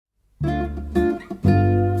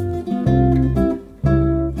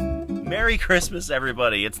Merry Christmas,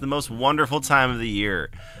 everybody. It's the most wonderful time of the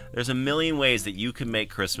year. There's a million ways that you can make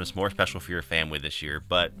Christmas more special for your family this year,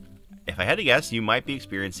 but if I had to guess, you might be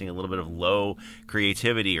experiencing a little bit of low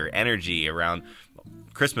creativity or energy around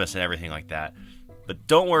Christmas and everything like that. But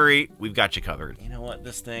don't worry, we've got you covered. You know what,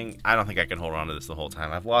 this thing, I don't think I can hold on to this the whole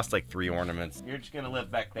time. I've lost like 3 ornaments. You're just gonna live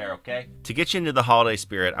back there, okay? To get you into the holiday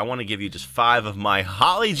spirit, I want to give you just 5 of my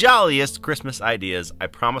holly jolliest Christmas ideas. I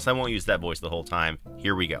promise I won't use that voice the whole time.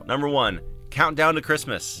 Here we go. Number 1. Countdown to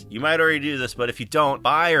Christmas. You might already do this, but if you don't,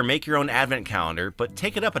 buy or make your own advent calendar, but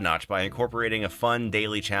take it up a notch by incorporating a fun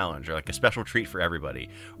daily challenge, or like a special treat for everybody,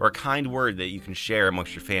 or a kind word that you can share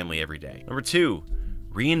amongst your family every day. Number 2.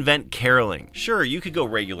 Reinvent caroling. Sure, you could go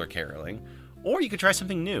regular caroling, or you could try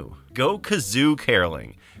something new. Go kazoo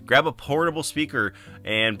caroling. Grab a portable speaker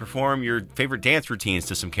and perform your favorite dance routines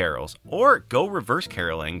to some carols. Or go reverse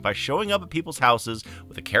caroling by showing up at people's houses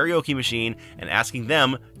with a karaoke machine and asking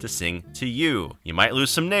them to sing to you. You might lose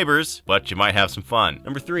some neighbors, but you might have some fun.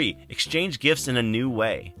 Number 3, exchange gifts in a new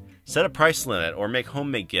way. Set a price limit, or make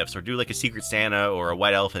homemade gifts, or do like a Secret Santa or a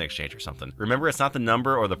white elephant exchange or something. Remember, it's not the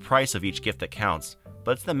number or the price of each gift that counts,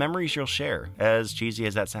 but it's the memories you'll share, as cheesy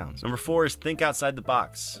as that sounds. Number 4 is think outside the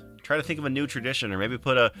box. Try to think of a new tradition, or maybe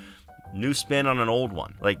put a new spin on an old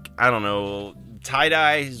one. Like, I don't know,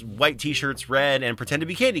 tie-dye white t-shirts red and pretend to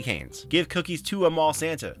be candy canes. Give cookies to a mall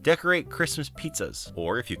Santa. Decorate Christmas pizzas.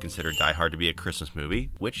 Or if you consider Die Hard to be a Christmas movie,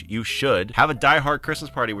 which you should, have a Die Hard Christmas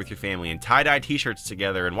party with your family and tie-dye t-shirts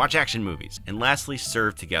together and watch action movies. And lastly,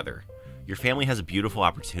 serve together. Your family has a beautiful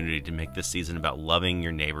opportunity to make this season about loving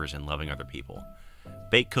your neighbors and loving other people.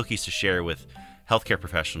 Bake cookies to share with healthcare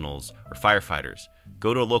professionals or firefighters.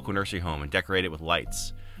 Go to a local nursery home and decorate it with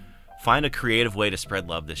lights. Find a creative way to spread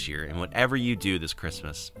love this year, and whatever you do this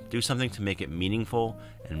Christmas, do something to make it meaningful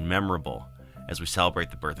and memorable as we celebrate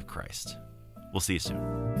the birth of Christ. We'll see you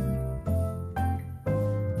soon.